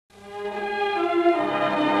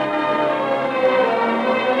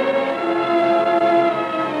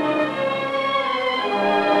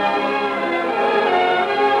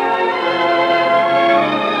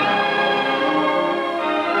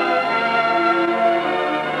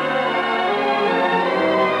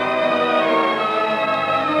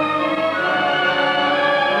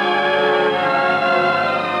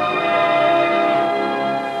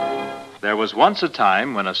was once a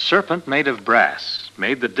time when a serpent made of brass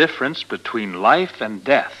made the difference between life and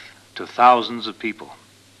death to thousands of people.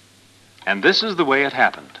 And this is the way it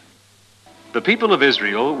happened. The people of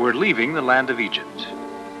Israel were leaving the land of Egypt.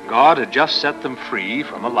 God had just set them free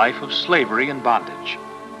from a life of slavery and bondage.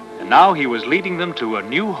 And now he was leading them to a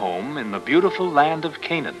new home in the beautiful land of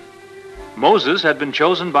Canaan. Moses had been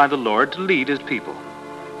chosen by the Lord to lead his people,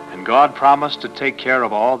 and God promised to take care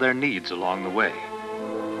of all their needs along the way.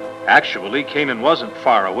 Actually, Canaan wasn't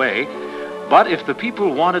far away, but if the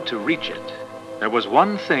people wanted to reach it, there was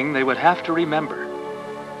one thing they would have to remember.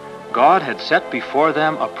 God had set before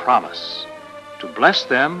them a promise to bless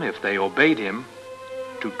them if they obeyed him,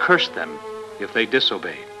 to curse them if they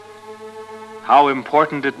disobeyed. How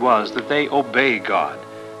important it was that they obey God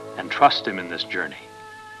and trust him in this journey.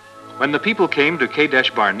 When the people came to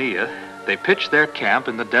Kadesh Barnea, they pitched their camp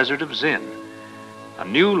in the desert of Zin. A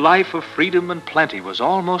new life of freedom and plenty was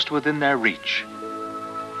almost within their reach.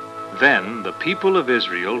 Then the people of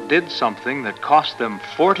Israel did something that cost them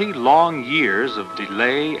 40 long years of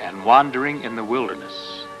delay and wandering in the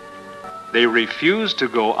wilderness. They refused to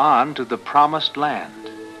go on to the promised land.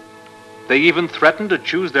 They even threatened to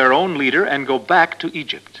choose their own leader and go back to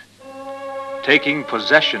Egypt. Taking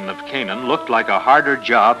possession of Canaan looked like a harder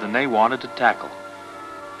job than they wanted to tackle,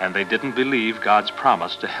 and they didn't believe God's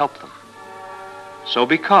promise to help them. So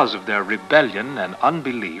because of their rebellion and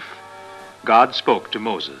unbelief, God spoke to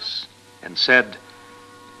Moses and said,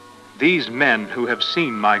 "These men who have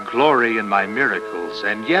seen my glory and my miracles,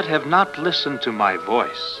 and yet have not listened to my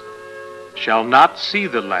voice, shall not see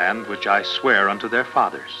the land which I swear unto their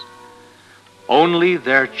fathers. Only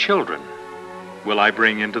their children will I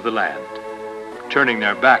bring into the land." Turning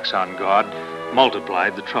their backs on God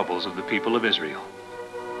multiplied the troubles of the people of Israel.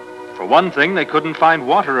 For one thing, they couldn't find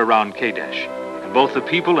water around Kadesh, and both the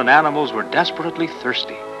people and animals were desperately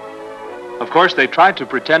thirsty. Of course, they tried to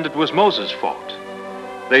pretend it was Moses' fault.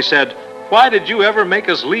 They said, "Why did you ever make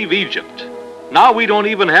us leave Egypt? Now we don't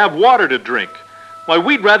even have water to drink. Why,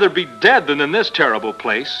 we'd rather be dead than in this terrible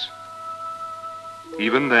place."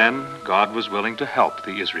 Even then, God was willing to help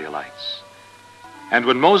the Israelites. And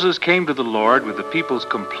when Moses came to the Lord with the people's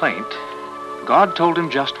complaint, God told him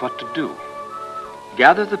just what to do.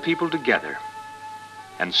 "Gather the people together,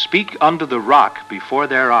 and speak unto the rock before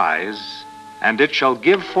their eyes, and it shall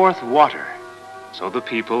give forth water, so the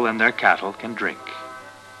people and their cattle can drink."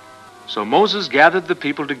 So Moses gathered the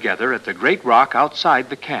people together at the great rock outside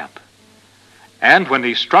the camp. And when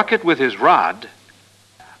he struck it with his rod,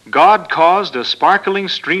 God caused a sparkling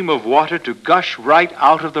stream of water to gush right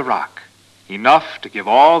out of the rock, enough to give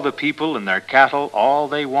all the people and their cattle all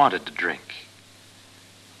they wanted to drink.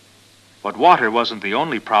 But water wasn't the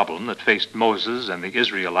only problem that faced Moses and the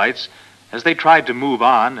Israelites as they tried to move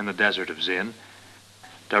on in the desert of Zin.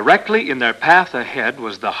 Directly in their path ahead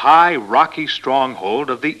was the high, rocky stronghold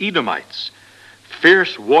of the Edomites,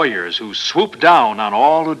 fierce warriors who swooped down on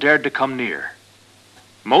all who dared to come near.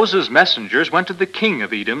 Moses' messengers went to the king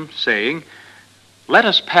of Edom, saying, "Let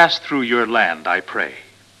us pass through your land, I pray.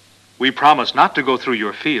 We promise not to go through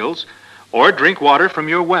your fields or drink water from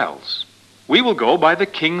your wells. We will go by the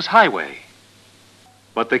king's highway."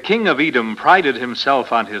 But the king of Edom prided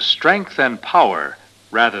himself on his strength and power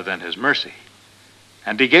rather than his mercy.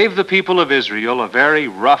 And he gave the people of Israel a very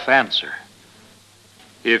rough answer.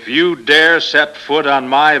 "If you dare set foot on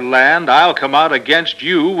my land, I'll come out against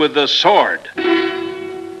you with the sword."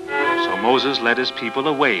 So Moses led his people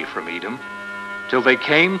away from Edom till they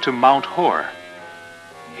came to Mount Hor.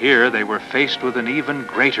 Here they were faced with an even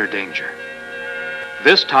greater danger.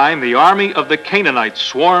 This time the army of the Canaanites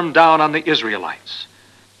swarmed down on the Israelites.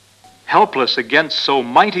 Helpless against so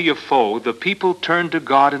mighty a foe, the people turned to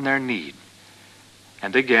God in their need.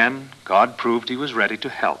 And again, God proved he was ready to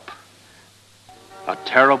help. A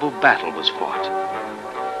terrible battle was fought,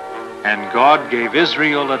 and God gave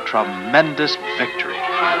Israel a tremendous victory.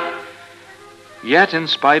 Yet, in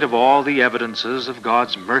spite of all the evidences of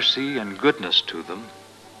God's mercy and goodness to them,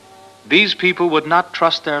 these people would not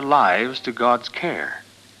trust their lives to God's care.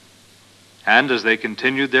 And as they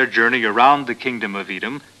continued their journey around the kingdom of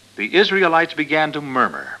Edom, the Israelites began to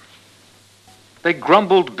murmur. They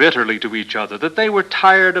grumbled bitterly to each other that they were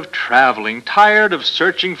tired of traveling, tired of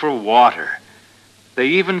searching for water. They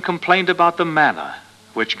even complained about the manna,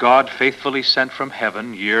 which God faithfully sent from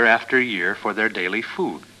heaven year after year for their daily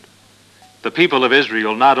food. The people of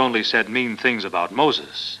Israel not only said mean things about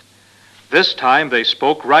Moses, this time they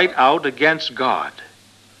spoke right out against God.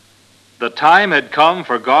 The time had come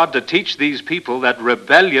for God to teach these people that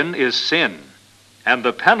rebellion is sin, and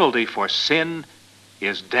the penalty for sin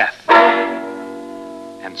is death.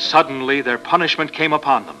 And suddenly their punishment came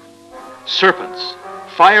upon them. serpents,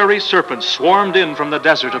 fiery serpents, swarmed in from the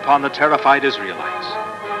desert upon the terrified Israelites.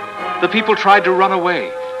 The people tried to run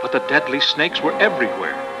away, but the deadly snakes were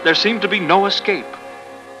everywhere. There seemed to be no escape.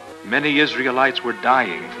 Many Israelites were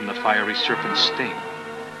dying from the fiery serpent's sting.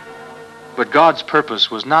 But God's purpose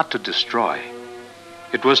was not to destroy.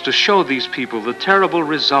 It was to show these people the terrible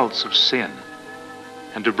results of sin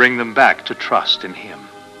and to bring them back to trust in Him.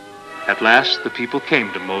 At last the people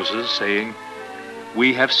came to Moses, saying,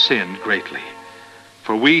 "We have sinned greatly,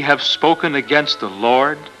 for we have spoken against the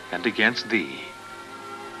Lord and against thee.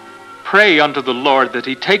 Pray unto the Lord that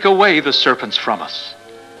He take away the serpents from us."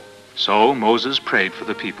 So Moses prayed for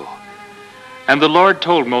the people, and the Lord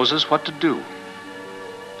told Moses what to do.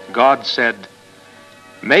 God said,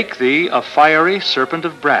 "Make thee a fiery serpent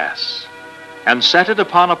of brass, and set it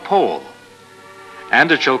upon a pole.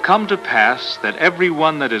 And it shall come to pass that every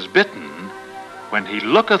one that is bitten, when he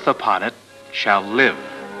looketh upon it, shall live."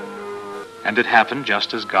 And it happened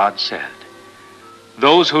just as God said.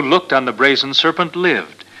 Those who looked on the brazen serpent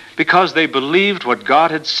lived, because they believed what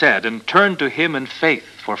God had said and turned to Him in faith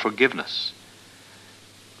for forgiveness.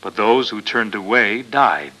 But those who turned away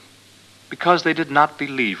died, because they did not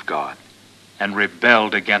believe God and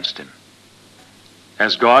rebelled against Him.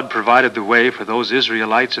 As God provided the way for those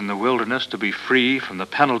Israelites in the wilderness to be free from the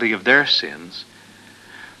penalty of their sins,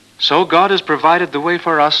 so God has provided the way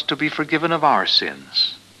for us to be forgiven of our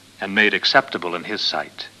sins and made acceptable in His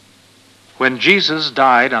sight. When Jesus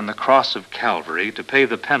died on the cross of Calvary to pay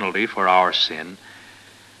the penalty for our sin,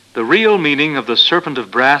 the real meaning of the serpent of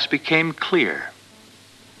brass became clear.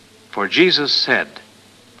 For Jesus said,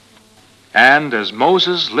 "And as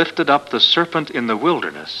Moses lifted up the serpent in the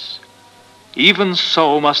wilderness, even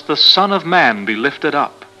so must the Son of Man be lifted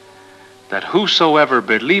up, that whosoever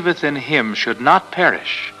believeth in Him should not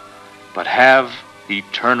perish, but have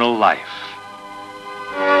eternal life."